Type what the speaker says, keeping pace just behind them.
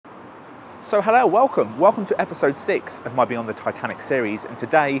So hello, welcome to episode 6 of my Beyond the Titanic series, and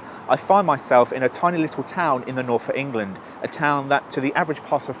today I find myself in a tiny little town in the north of England, a town that to the average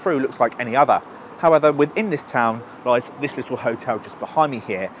passer through looks like any other. However, within this town lies this little hotel just behind me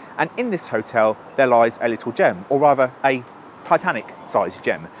here, and in this hotel there lies a little gem, or rather a Titanic-sized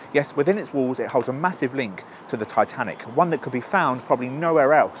gem. Yes, within its walls it holds a massive link to the Titanic, one that could be found probably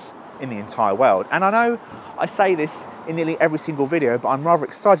nowhere else in the entire world. And I know I say this in nearly every single video, but I'm rather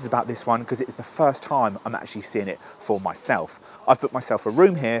excited about this one because it is the first time I'm actually seeing it for myself. I've booked myself a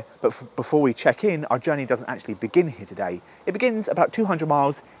room here, but before we check in, our journey doesn't actually begin here today. It begins about 200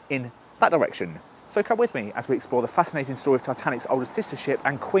 miles in that direction. So come with me as we explore the fascinating story of Titanic's older sister ship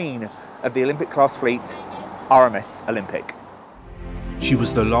and queen of the Olympic-class fleet, RMS Olympic. She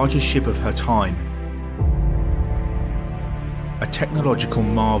was the largest ship of her time, a technological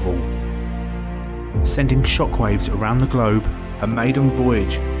marvel. Sending shockwaves around the globe, her maiden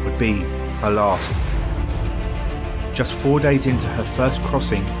voyage would be her last. Just 4 days into her first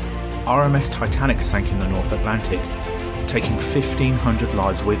crossing, RMS Titanic sank in the North Atlantic, taking 1,500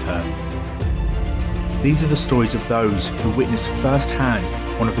 lives with her. These are the stories of those who witnessed firsthand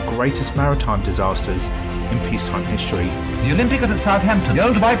one of the greatest maritime disasters in peacetime history. The Olympic is at Southampton. The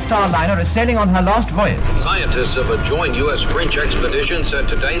old White Star liner is sailing on her last voyage. Scientists of a joint U.S.-French expedition said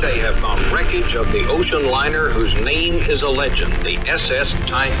today they have found wreckage of the ocean liner whose name is a legend, the SS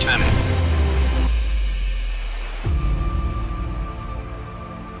Titanic.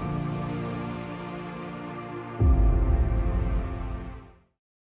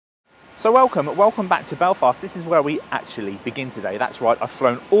 So welcome back to Belfast. This is where we actually begin today. That's right, I've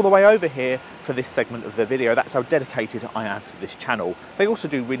flown all the way over here for this segment of the video. That's how dedicated I am to this channel. They also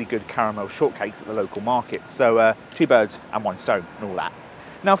do really good caramel shortcakes at the local market. So 2 birds and 1 stone and all that.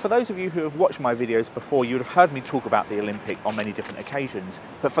 Now, for those of you who have watched my videos before, you would have heard me talk about the Olympic on many different occasions.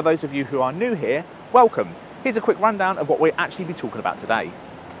 But for those of you who are new here, welcome. Here's a quick rundown of what we'll actually be talking about today.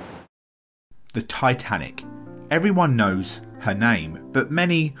 The Titanic. Everyone knows her name, but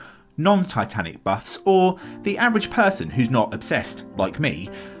many non-Titanic buffs, or the average person who's not obsessed like me,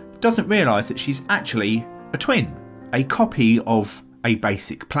 doesn't realise that she's actually a twin, a copy of a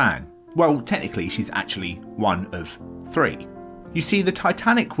basic plan. Well, technically she's actually one of 3. You see, the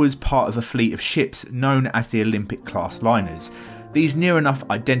Titanic was part of a fleet of ships known as the Olympic-class liners. These near enough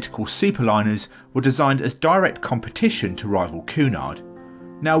identical superliners were designed as direct competition to rival Cunard.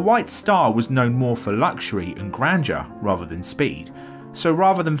 Now, White Star was known more for luxury and grandeur rather than speed. So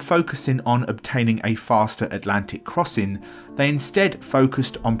rather than focusing on obtaining a faster Atlantic crossing, they instead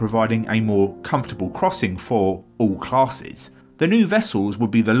focused on providing a more comfortable crossing for all classes. The new vessels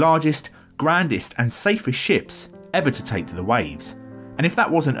would be the largest, grandest and safest ships ever to take to the waves. And if that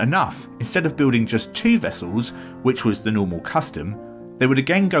wasn't enough, instead of building just 2 vessels, which was the normal custom, they would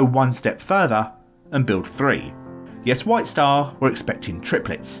again go 1 step further and build 3. Yes, White Star were expecting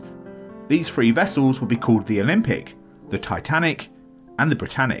triplets. These 3 vessels would be called the Olympic, the Titanic and the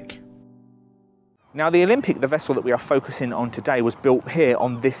Britannic. Now, the Olympic, the vessel that we are focusing on today, was built here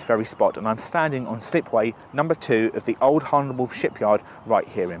on this very spot, and I'm standing on slipway number 2 of the old Harnable shipyard right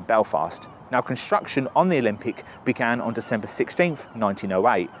here in Belfast. Now, construction on the Olympic began on December 16th,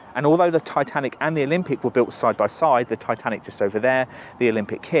 1908, and although the Titanic and the Olympic were built side by side, the Titanic just over there, the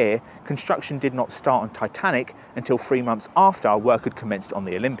Olympic here, construction did not start on Titanic until 3 months after work had commenced on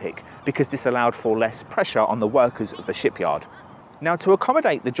the Olympic, because this allowed for less pressure on the workers of the shipyard. Now, to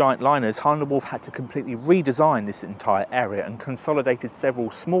accommodate the giant liners, Harland & Wolff had to completely redesign this entire area and consolidated several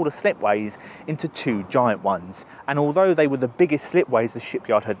smaller slipways into 2 giant ones. And although they were the biggest slipways the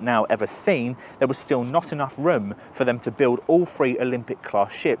shipyard had now ever seen, there was still not enough room for them to build all 3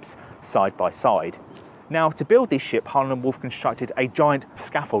 Olympic-class ships side by side. Now, to build this ship, Harland & Wolff constructed a giant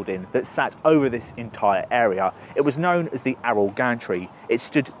scaffolding that sat over this entire area. It was known as the Arrol Gantry. It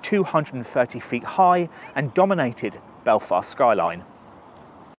stood 230 feet high and dominated Belfast skyline.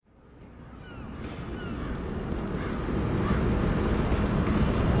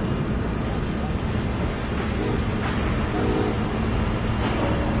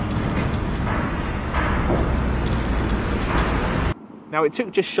 Now, it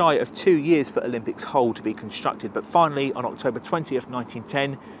took just shy of 2 years for Olympic's hull to be constructed, but finally on October 20th,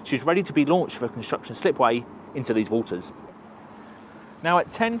 1910, she was ready to be launched for a construction slipway into these waters. Now,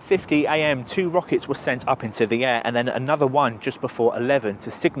 at 10:50 AM, 2 rockets were sent up into the air, and then another one just before 11 to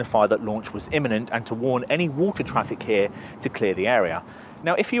signify that launch was imminent and to warn any water traffic here to clear the area.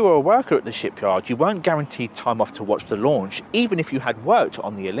 Now, if you were a worker at the shipyard, you weren't guaranteed time off to watch the launch, even if you had worked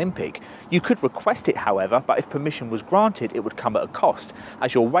on the Olympic. You could request it, however, but if permission was granted, it would come at a cost,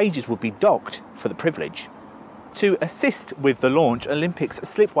 as your wages would be docked for the privilege. To assist with the launch, Olympic's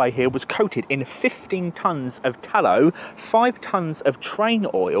slipway here was coated in 15 tonnes of tallow, 5 tonnes of train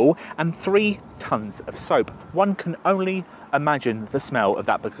oil and 3 tonnes of soap. One can only imagine the smell of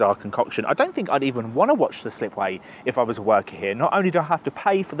that bizarre concoction. I don't think I'd even want to watch the slipway if I was a worker here. Not only do I have to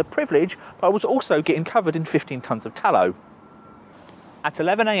pay for the privilege, but I was also getting covered in 15 tonnes of tallow. At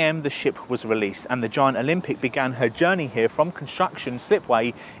 11 AM the ship was released and the giant Olympic began her journey here from construction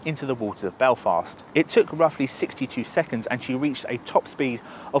slipway into the waters of Belfast. It took roughly 62 seconds and she reached a top speed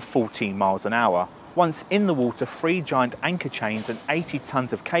of 14 miles an hour. Once in the water, 3 giant anchor chains and 80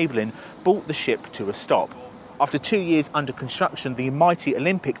 tonnes of cabling brought the ship to a stop. After 2 years under construction, the mighty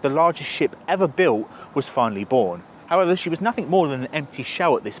Olympic, the largest ship ever built, was finally born. However, she was nothing more than an empty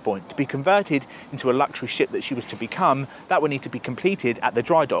shell at this point. To be converted into a luxury ship that she was to become, that would need to be completed at the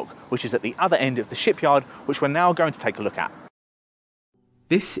dry dock, which is at the other end of the shipyard, which we're now going to take a look at.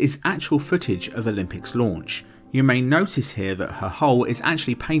 This is actual footage of Olympic's launch. You may notice here that her hull is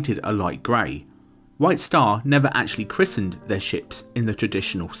actually painted a light grey. White Star never actually christened their ships in the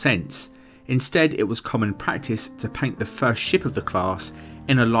traditional sense. Instead, it was common practice to paint the first ship of the class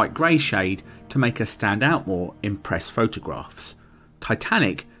in a light grey shade to make her stand out more in press photographs.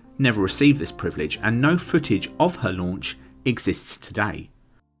 Titanic never received this privilege and no footage of her launch exists today.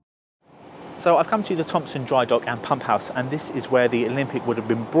 So I've come to the Thompson Dry Dock and Pump House, and this is where the Olympic would have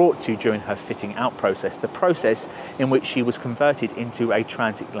been brought to during her fitting out process, the process in which she was converted into a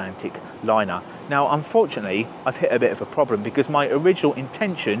transatlantic liner. Now, unfortunately, I've hit a bit of a problem because my original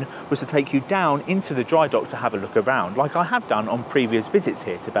intention was to take you down into the dry dock to have a look around, like I have done on previous visits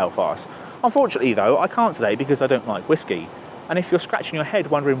here to Belfast. Unfortunately though, I can't today because I don't like whiskey. And if you're scratching your head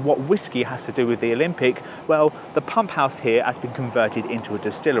wondering what whiskey has to do with the Olympic, well, the pump house here has been converted into a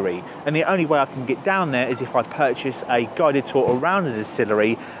distillery. And the only way I can get down there is if I purchase a guided tour around the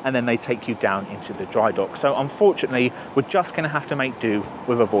distillery and then they take you down into the dry dock. So unfortunately, we're just going to have to make do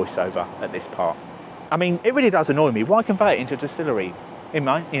with a voiceover at this part. I mean, it really does annoy me. Why convert it into a distillery? You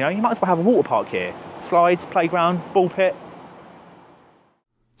might as well have a water park here. Slides, playground, ball pit.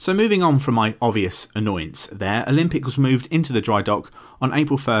 So moving on from my obvious annoyance there, Olympic was moved into the dry dock on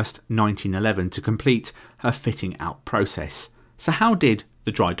April 1st, 1911 to complete her fitting out process. So how did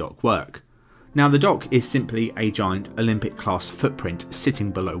the dry dock work? Now the dock is simply a giant Olympic class footprint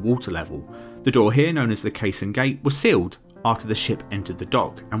sitting below water level. The door here, known as the caisson gate, was sealed after the ship entered the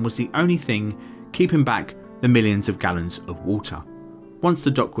dock and was the only thing keeping back the millions of gallons of water. Once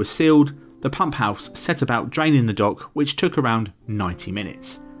the dock was sealed, the pump house set about draining the dock, which took around 90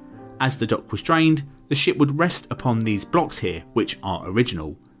 minutes. As the dock was drained, the ship would rest upon these blocks here, which are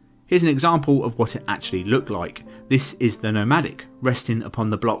original. Here's an example of what it actually looked like. This is the Nomadic resting upon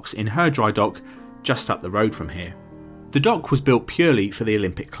the blocks in her dry dock just up the road from here. The dock was built purely for the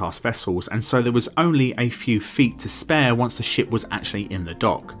Olympic class vessels, and so there was only a few feet to spare once the ship was actually in the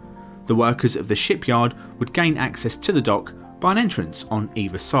dock. The workers of the shipyard would gain access to the dock by an entrance on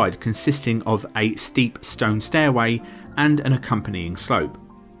either side, consisting of a steep stone stairway and an accompanying slope.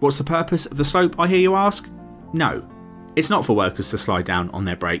 What's the purpose of the slope, I hear you ask? No, it's not for workers to slide down on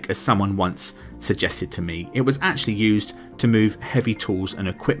their break, as someone once suggested to me. It was actually used to move heavy tools and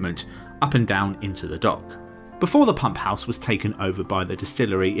equipment up and down into the dock. Before the pump house was taken over by the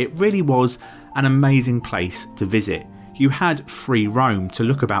distillery, it really was an amazing place to visit. You had free roam to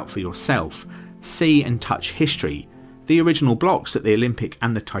look about for yourself, see and touch history, the original blocks that the Olympic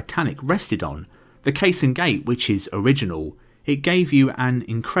and the Titanic rested on, the caisson gate, which is original. It gave you an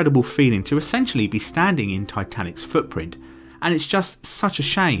incredible feeling to essentially be standing in Titanic's footprint, and it's just such a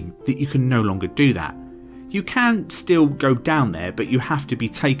shame that you can no longer do that. You can still go down there, but you have to be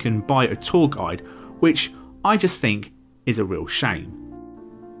taken by a tour guide, which I just think is a real shame.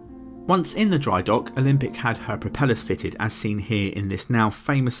 Once in the dry dock, Olympic had her propellers fitted as seen here in this now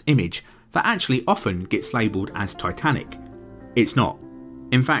famous image that actually often gets labelled as Titanic. It's not.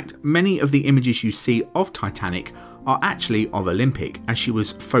 In fact, many of the images you see of Titanic are actually of Olympic, as she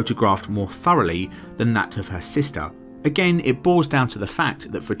was photographed more thoroughly than that of her sister. Again, it boils down to the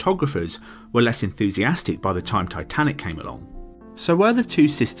fact that photographers were less enthusiastic by the time Titanic came along. So were the two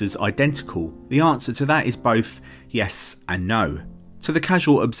sisters identical? The answer to that is both yes and no. To the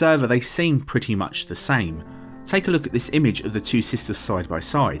casual observer, they seem pretty much the same. Take a look at this image of the two sisters side by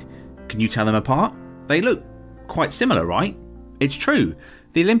side. Can you tell them apart? They look quite similar, right? It's true.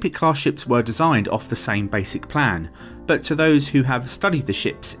 The Olympic class ships were designed off the same basic plan, but to those who have studied the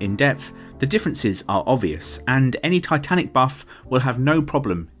ships in depth, the differences are obvious, and any Titanic buff will have no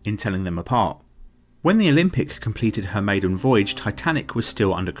problem in telling them apart. When the Olympic completed her maiden voyage, Titanic was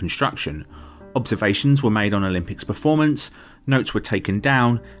still under construction. Observations were made on Olympic's performance, notes were taken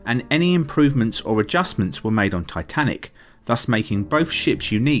down, and any improvements or adjustments were made on Titanic, thus making both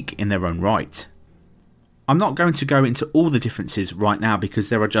ships unique in their own right. I'm not going to go into all the differences right now because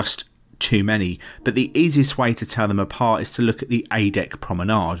there are just too many, but the easiest way to tell them apart is to look at the A-deck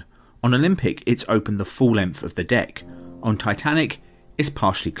promenade. On Olympic, it's open the full length of the deck. On Titanic, it's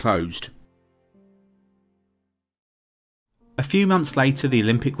partially closed. A few months later, the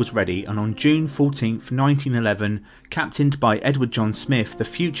Olympic was ready, and on June 14th, 1911, captained by Edward John Smith, the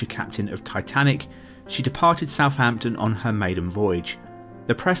future captain of Titanic, she departed Southampton on her maiden voyage.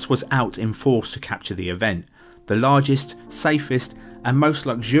 The press was out in force to capture the event. The largest, safest, and most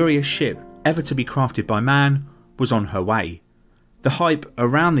luxurious ship ever to be crafted by man was on her way. The hype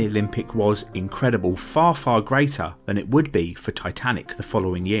around the Olympic was incredible, far greater than it would be for Titanic the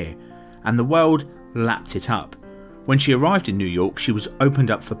following year, and the world lapped it up. When she arrived in New York, she was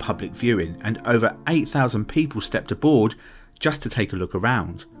opened up for public viewing, and over 8,000 people stepped aboard just to take a look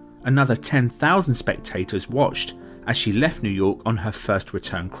around. Another 10,000 spectators watched as she left New York on her first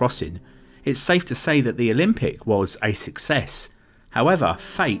return crossing. It's safe to say that the Olympic was a success. However,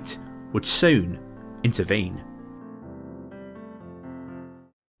 fate would soon intervene.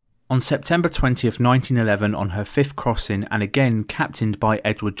 On September 20th, 1911, on her fifth crossing, and again captained by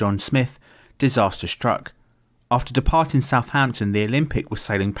Edward John Smith, disaster struck. After departing Southampton, the Olympic was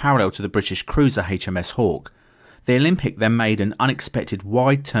sailing parallel to the British cruiser HMS Hawke. The Olympic then made an unexpected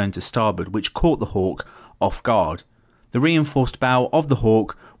wide turn to starboard, which caught the Hawke off guard. The reinforced bow of the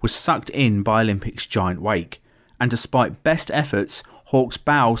Hawke was sucked in by Olympic's giant wake, and despite best efforts, Hawke's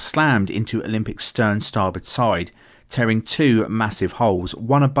bow slammed into Olympic's stern starboard side, tearing two massive holes,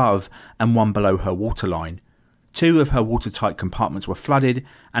 one above and one below her waterline. Two of her watertight compartments were flooded,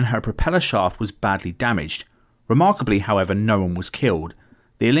 and her propeller shaft was badly damaged. Remarkably, however, no one was killed.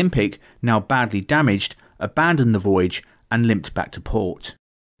 The Olympic, now badly damaged, abandoned the voyage and limped back to port.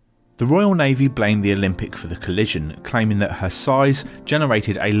 The Royal Navy blamed the Olympic for the collision, claiming that her size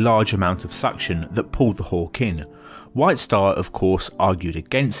generated a large amount of suction that pulled the Hawke in. White Star, of course, argued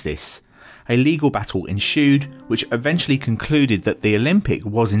against this. A legal battle ensued, which eventually concluded that the Olympic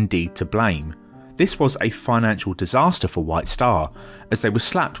was indeed to blame. This was a financial disaster for White Star, as they were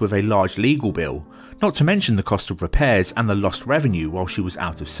slapped with a large legal bill, not to mention the cost of repairs and the lost revenue while she was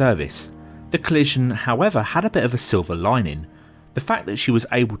out of service. The collision, however, had a bit of a silver lining. The fact that she was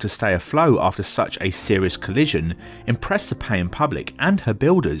able to stay afloat after such a serious collision impressed the paying public and her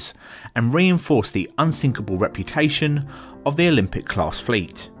builders, and reinforced the unsinkable reputation of the Olympic-class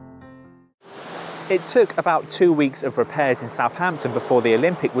fleet. It took about 2 weeks of repairs in Southampton before the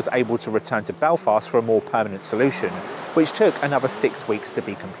Olympic was able to return to Belfast for a more permanent solution, which took another 6 weeks to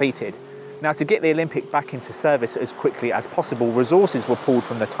be completed. Now, to get the Olympic back into service as quickly as possible, resources were pulled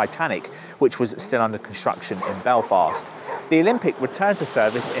from the Titanic, which was still under construction in Belfast. The Olympic returned to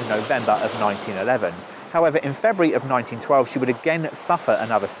service in November of 1911. However, in February of 1912, she would again suffer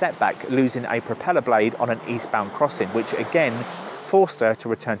another setback, losing a propeller blade on an eastbound crossing, which again forced her to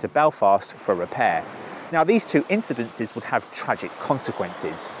return to Belfast for repair. Now, these two incidences would have tragic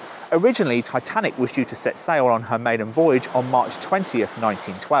consequences. Originally, Titanic was due to set sail on her maiden voyage on March 20th,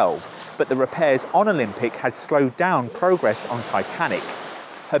 1912, but the repairs on Olympic had slowed down progress on Titanic.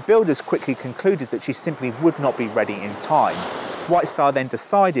 Her builders quickly concluded that she simply would not be ready in time. White Star then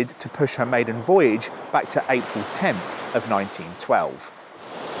decided to push her maiden voyage back to April 10th of 1912.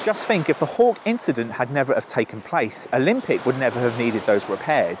 Just think, if the Hawke incident had never have taken place, Olympic would never have needed those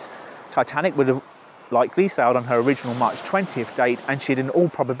repairs. Titanic would have likely sailed on her original March 20th date, and she'd in all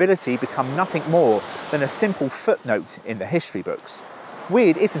probability become nothing more than a simple footnote in the history books.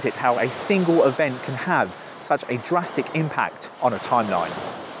 Weird, isn't it, how a single event can have such a drastic impact on a timeline?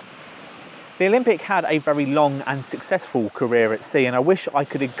 The Olympic had a very long and successful career at sea, and I wish I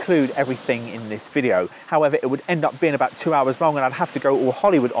could include everything in this video. However, it would end up being about 2 hours long, and I'd have to go all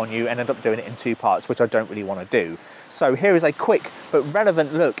Hollywood on you and end up doing it in 2 parts, which I don't really want to do. So here is a quick but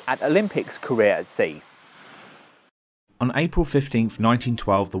relevant look at Olympic's career at sea. On April 15th,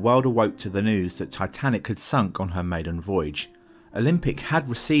 1912, the world awoke to the news that Titanic had sunk on her maiden voyage. Olympic had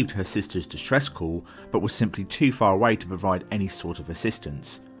received her sister's distress call, but was simply too far away to provide any sort of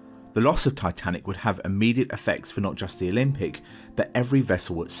assistance. The loss of Titanic would have immediate effects for not just the Olympic, but every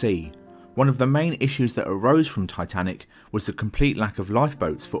vessel at sea. One of the main issues that arose from Titanic was the complete lack of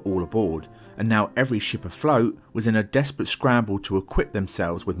lifeboats for all aboard, and now every ship afloat was in a desperate scramble to equip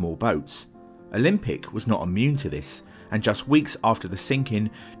themselves with more boats. Olympic was not immune to this, and just weeks after the sinking,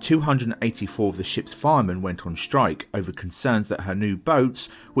 284 of the ship's firemen went on strike over concerns that her new boats,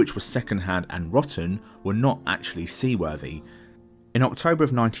 which were second-hand and rotten, were not actually seaworthy. In October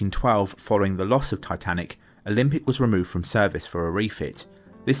of 1912, following the loss of Titanic, Olympic was removed from service for a refit.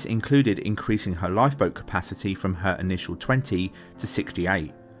 This included increasing her lifeboat capacity from her initial 20 to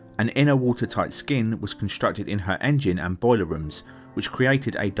 68. An inner watertight skin was constructed in her engine and boiler rooms, which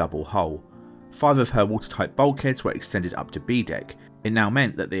created a double hull. 5 of her watertight bulkheads were extended up to B deck. It now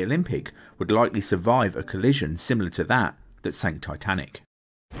meant that the Olympic would likely survive a collision similar to that sank Titanic.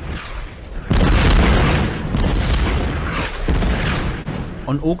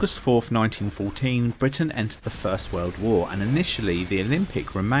 On August 4, 1914, Britain entered the First World War, and initially the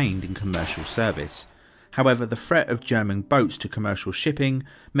Olympic remained in commercial service. However, the threat of German boats to commercial shipping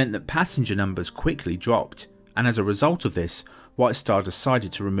meant that passenger numbers quickly dropped, and as a result of this, White Star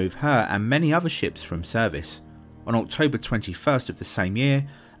decided to remove her and many other ships from service. On October 21st of the same year,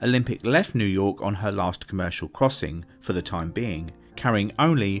 Olympic left New York on her last commercial crossing for the time being, carrying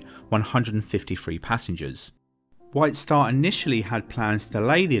only 153 passengers. White Star initially had plans to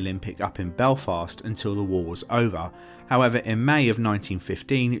lay the Olympic up in Belfast until the war was over. However, in May of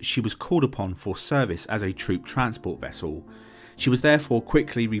 1915 she was called upon for service as a troop transport vessel. She was therefore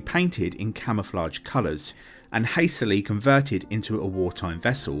quickly repainted in camouflage colours and hastily converted into a wartime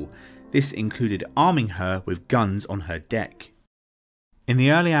vessel. This included arming her with guns on her deck. In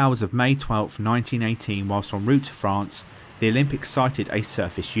the early hours of May 12, 1918, whilst en route to France, the Olympic sighted a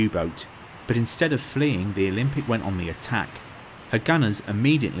surface U-boat. But instead of fleeing, the Olympic went on the attack. Her gunners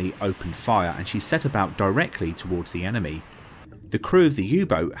immediately opened fire and she set about directly towards the enemy. The crew of the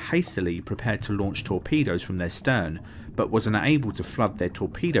U-boat hastily prepared to launch torpedoes from their stern, but was unable to flood their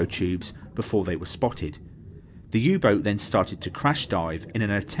torpedo tubes before they were spotted. The U-boat then started to crash dive in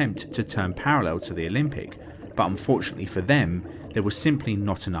an attempt to turn parallel to the Olympic, but unfortunately for them, there was simply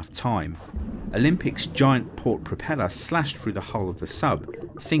not enough time. Olympic's giant port propeller slashed through the hull of the sub,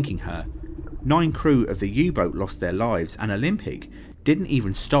 sinking her. 9 crew of the U-boat lost their lives, and Olympic didn't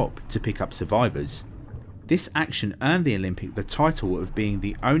even stop to pick up survivors. This action earned the Olympic the title of being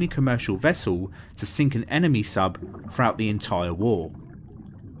the only commercial vessel to sink an enemy sub throughout the entire war.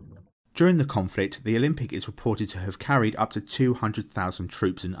 During the conflict, the Olympic is reported to have carried up to 200,000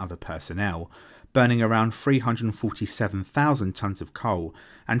 troops and other personnel, burning around 347,000 tons of coal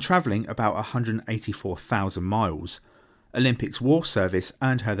and travelling about 184,000 miles. Olympic's war service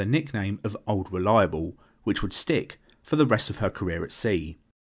earned her the nickname of Old Reliable, which would stick for the rest of her career at sea.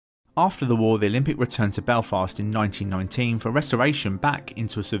 After the war, the Olympic returned to Belfast in 1919 for restoration back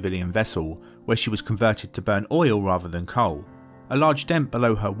into a civilian vessel, where she was converted to burn oil rather than coal. A large dent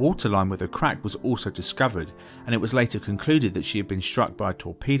below her waterline with a crack was also discovered, and it was later concluded that she had been struck by a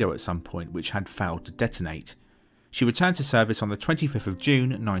torpedo at some point which had failed to detonate. She returned to service on the 25th of June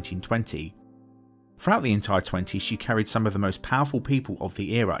 1920. Throughout the entire 20s, she carried some of the most powerful people of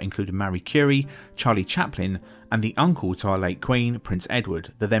the era, including Marie Curie, Charlie Chaplin, and the uncle to our late Queen, Prince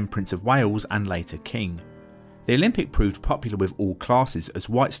Edward, the then Prince of Wales and later King. The Olympic proved popular with all classes as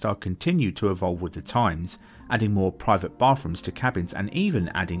White Star continued to evolve with the times, adding more private bathrooms to cabins and even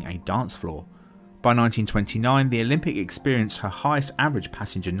adding a dance floor. By 1929, the Olympic experienced her highest average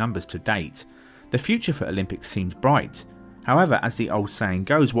passenger numbers to date. The future for Olympic seemed bright. However, as the old saying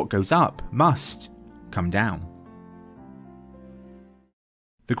goes, what goes up must come down.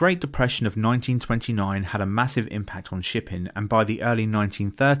 The Great Depression of 1929 had a massive impact on shipping, and by the early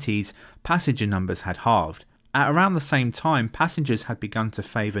 1930s, passenger numbers had halved. At around the same time, passengers had begun to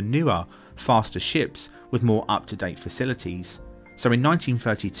favour newer, faster ships with more up-to-date facilities. So in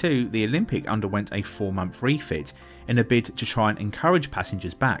 1932, the Olympic underwent a 4-month refit in a bid to try and encourage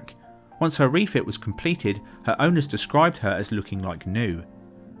passengers back. Once her refit was completed, her owners described her as looking like new.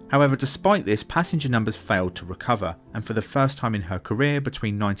 However, despite this, passenger numbers failed to recover, and for the first time in her career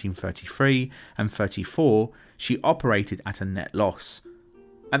between 1933 and 34, she operated at a net loss.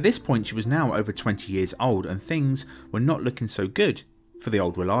 At this point, she was now over 20 years old, and things were not looking so good for the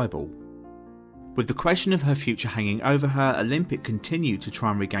Old Reliable. With the question of her future hanging over her, Olympic continued to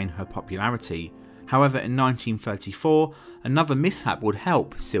try and regain her popularity. However, in 1934, another mishap would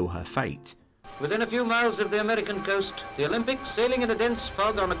help seal her fate. Within a few miles of the American coast, the Olympic, sailing in a dense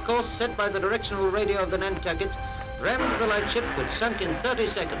fog on a course set by the directional radio of the Nantucket, rammed the lightship which sunk in 30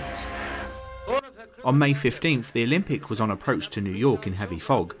 seconds. On May 15th, the Olympic was on approach to New York in heavy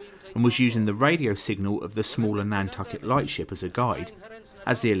fog and was using the radio signal of the smaller Nantucket lightship as a guide.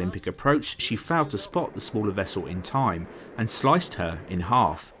 As the Olympic approached, she failed to spot the smaller vessel in time and sliced her in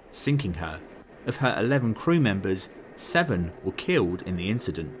half, sinking her. Of her 11 crew members, 7 were killed in the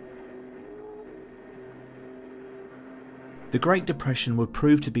incident. The Great Depression would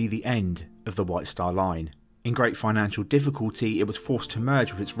prove to be the end of the White Star Line. In great financial difficulty, it was forced to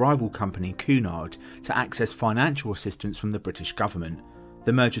merge with its rival company Cunard to access financial assistance from the British government.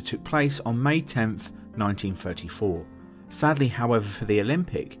 The merger took place on May 10th, 1934. Sadly, however, for the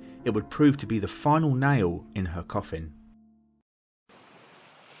Olympic, it would prove to be the final nail in her coffin.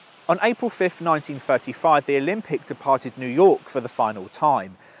 On April 5th, 1935, the Olympic departed New York for the final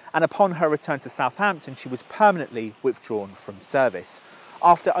time, and upon her return to Southampton, she was permanently withdrawn from service.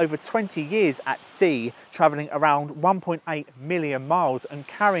 After over 20 years at sea, travelling around 1.8 million miles and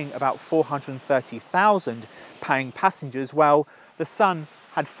carrying about 430,000 paying passengers, well, the sun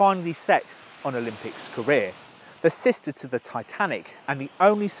had finally set on Olympic's career. The sister to the Titanic and the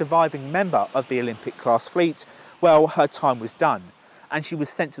only surviving member of the Olympic-class fleet, well, her time was done, and she was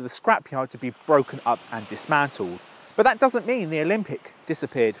sent to the scrapyard to be broken up and dismantled. But that doesn't mean the Olympic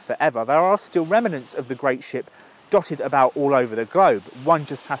disappeared forever. There are still remnants of the great ship dotted about all over the globe. One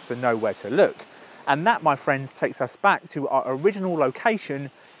just has to know where to look. And that, my friends, takes us back to our original location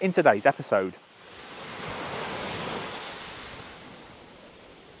in today's episode.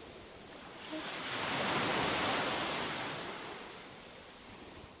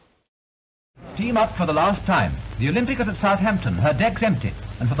 Team up for the last time. The Olympic is at Southampton, her decks empty,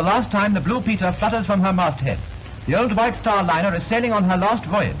 and for the last time the Blue Peter flutters from her masthead. The old White Star liner is sailing on her last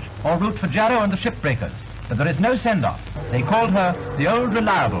voyage, en route for Jarrow and the shipbreakers, but there is no send-off. They called her the Old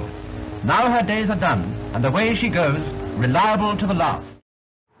Reliable. Now her days are done, and away she goes, reliable to the last.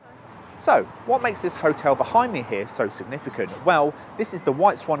 So, what makes this hotel behind me here so significant? Well, this is the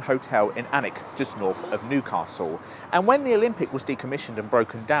White Swan Hotel in Alnwick, just north of Newcastle. And when the Olympic was decommissioned and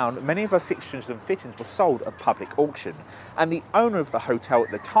broken down, many of her fixtures and fittings were sold at public auction. And the owner of the hotel at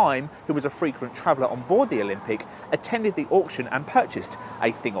the time, who was a frequent traveller on board the Olympic, attended the auction and purchased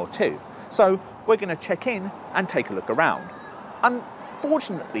a thing or two. So, we're going to check in and take a look around.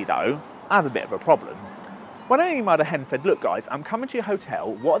 Unfortunately though, I have a bit of a problem. When I emailed ahead and said, look guys, I'm coming to your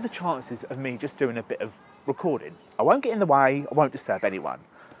hotel, what are the chances of me just doing a bit of recording? I won't get in the way, I won't disturb anyone.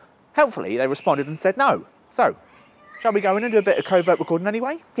 Helpfully, they responded and said no. So, shall we go in and do a bit of covert recording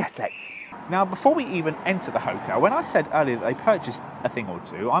anyway? Yes, let's. Now, before we even enter the hotel, when I said earlier that they purchased a thing or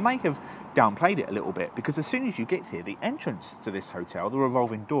two, I may have downplayed it a little bit, because as soon as you get here, the entrance to this hotel, the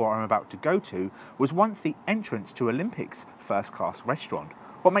revolving door I'm about to go to, was once the entrance to Olympic's first-class restaurant.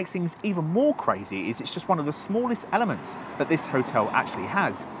 What makes things even more crazy is it's just one of the smallest elements that this hotel actually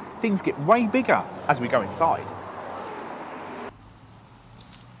has. Things get way bigger as we go inside.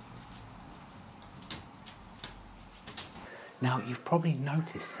 Now, you've probably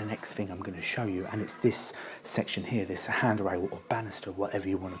noticed the next thing I'm going to show you, and it's this section here, this handrail or banister, whatever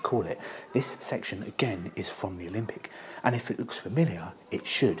you want to call it. This section, again, is from the Olympic. And if it looks familiar, it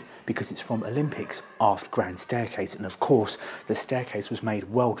should, because it's from Olympic's aft grand staircase. And of course, the staircase was made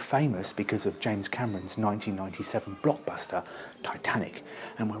world famous because of James Cameron's 1997 blockbuster, Titanic.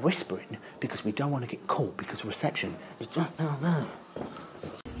 And we're whispering because we don't want to get caught, because reception is just down there.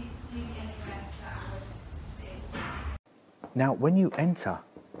 Now, when you enter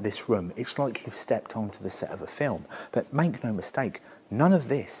this room, it's like you've stepped onto the set of a film. But make no mistake, none of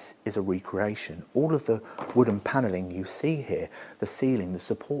this is a recreation. All of the wooden panelling you see here, the ceiling, the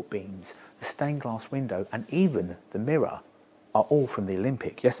support beams, the stained glass window, and even the mirror are all from the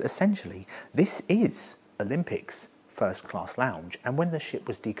Olympic. Yes, essentially, this is Olympic's first-class lounge. And when the ship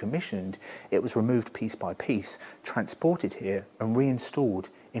was decommissioned, it was removed piece by piece, transported here, and reinstalled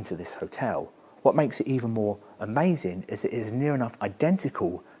into this hotel. What makes it even more amazing is that it is near enough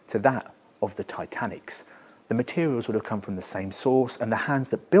identical to that of the Titanic's. The materials would have come from the same source, and the hands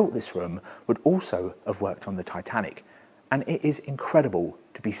that built this room would also have worked on the Titanic. And it is incredible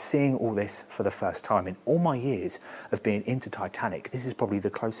to be seeing all this for the first time. In all my years of being into Titanic, this is probably the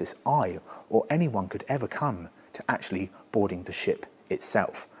closest I or anyone could ever come to actually boarding the ship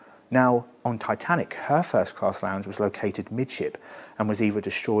itself. Now, on Titanic, her first-class lounge was located midship and was either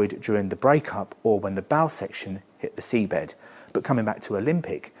destroyed during the breakup or when the bow section hit the seabed. But coming back to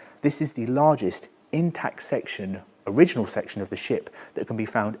Olympic, this is the largest intact section, original section of the ship that can be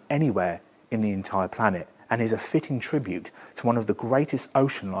found anywhere in the entire planet, and is a fitting tribute to one of the greatest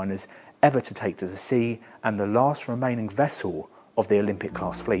ocean liners ever to take to the sea and the last remaining vessel of the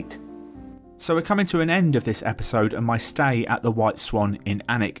Olympic-class fleet. So we're coming to an end of this episode and my stay at the White Swan in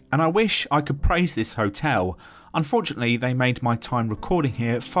Alnwick, and I wish I could praise this hotel. Unfortunately, they made my time recording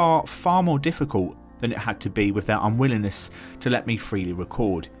here far more difficult than it had to be with their unwillingness to let me freely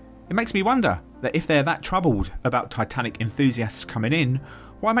record. It makes me wonder that if they're that troubled about Titanic enthusiasts coming in,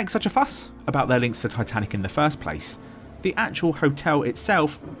 why make such a fuss about their links to Titanic in the first place? The actual hotel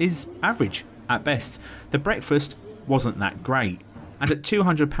itself is average at best. The breakfast wasn't that great, and at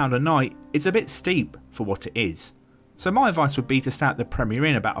 £200 a night, it's a bit steep for what it is. So my advice would be to stay at the Premier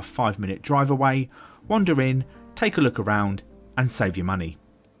Inn about a 5-minute drive away, wander in, take a look around, and save your money.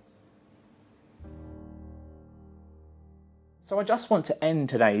 So I just want to end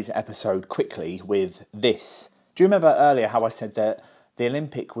today's episode quickly with this. Do you remember earlier how I said that the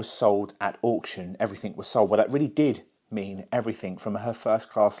Olympic was sold at auction, everything was sold? Well, that really did mean everything, from her first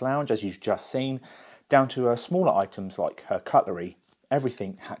class lounge, as you've just seen, down to her smaller items like her cutlery.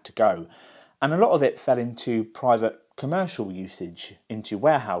 Everything had to go. And a lot of it fell into private commercial usage, into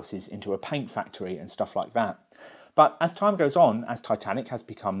warehouses, into a paint factory and stuff like that. But as time goes on, as Titanic has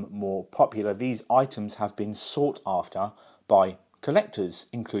become more popular, these items have been sought after by collectors,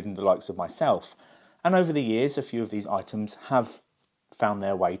 including the likes of myself. And over the years, a few of these items have found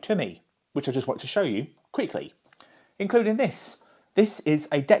their way to me, which I just want to show you quickly, including this. This is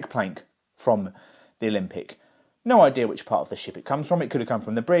a deck plank from the Olympic. No idea which part of the ship it comes from. It could have come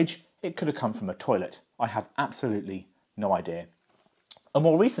from the bridge. It could have come from a toilet. I have absolutely no idea. A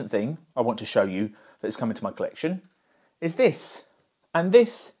more recent thing I want to show you that's come into my collection is this. And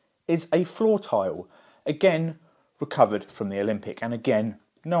this is a floor tile. Again, recovered from the Olympic. And again,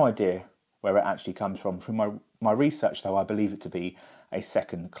 no idea where it actually comes from. From my research, though, I believe it to be a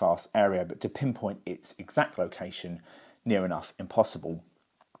second class area, but to pinpoint its exact location, near enough impossible.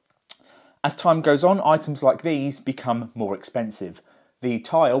 As time goes on, items like these become more expensive. The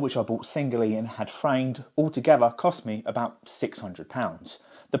tile, which I bought singly and had framed, altogether cost me about £600.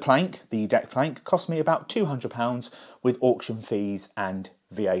 The plank, the deck plank, cost me about £200 with auction fees and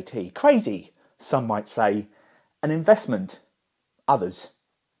VAT. Crazy, some might say. An investment, others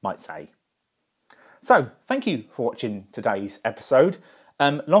might say. So, thank you for watching today's episode.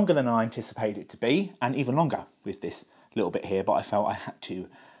 Longer than I anticipated it to be, and even longer with this little bit here, but I felt I had to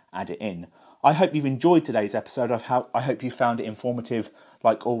add it in. I hope you've enjoyed today's episode. I hope you found it informative,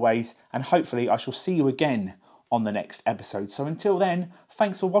 like always, and hopefully I shall see you again on the next episode. So until then,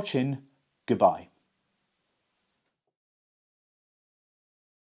 thanks for watching. Goodbye.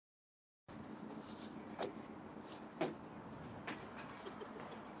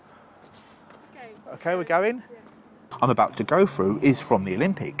 Okay, we're going. I'm about to go through is from the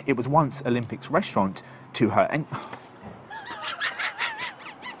Olympic. It was once Olympic's restaurant to her. And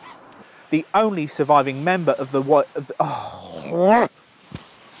the only surviving member of the